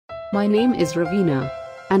My name is Ravina,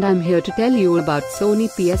 and I'm here to tell you about Sony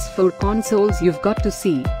PS4 consoles you've got to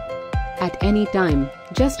see. At any time,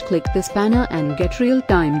 just click this banner and get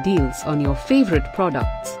real-time deals on your favorite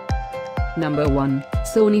products. Number 1.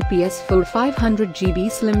 Sony PS4 500GB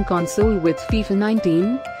Slim Console with FIFA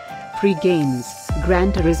 19. Free games,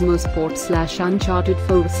 Gran Turismo Sport / Uncharted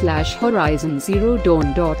 4 / Horizon Zero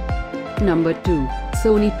Dawn. Number 2.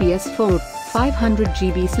 Sony PS4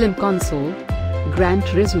 500GB Slim Console, Gran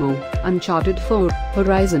Turismo, Uncharted 4,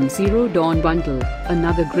 Horizon Zero Dawn Bundle,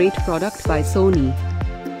 another great product by Sony.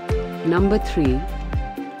 Number 3.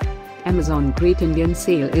 Amazon Great Indian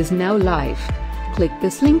Sale is now live. Click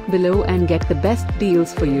this link below and get the best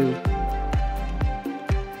deals for you.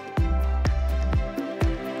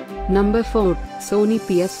 Number 4. Sony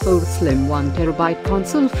PS4 Slim 1TB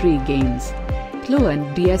Console. Free games, TLOU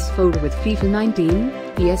and PS4 with FIFA 19,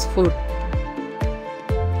 PS4.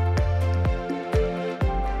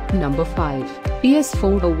 Number 5.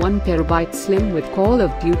 PS4 1TB Slim with Call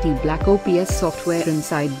of Duty Black Ops software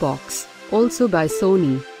inside box, also by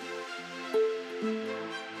Sony.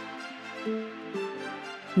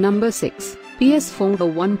 Number 6. PS4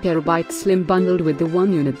 1TB Slim bundled with the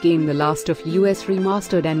 1-unit game The Last of Us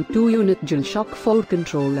Remastered and 2-unit DualShock 4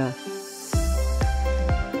 controller.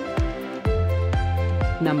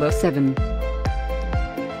 Number 7.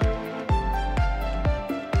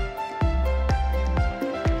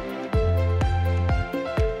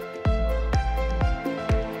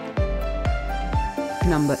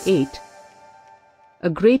 Number 8. A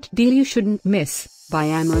great deal you shouldn't miss, by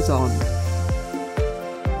Amazon.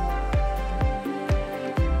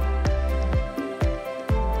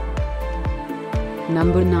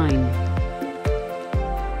 Number 9.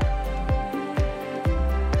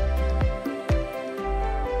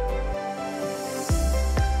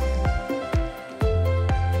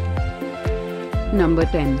 Number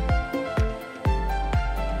 10.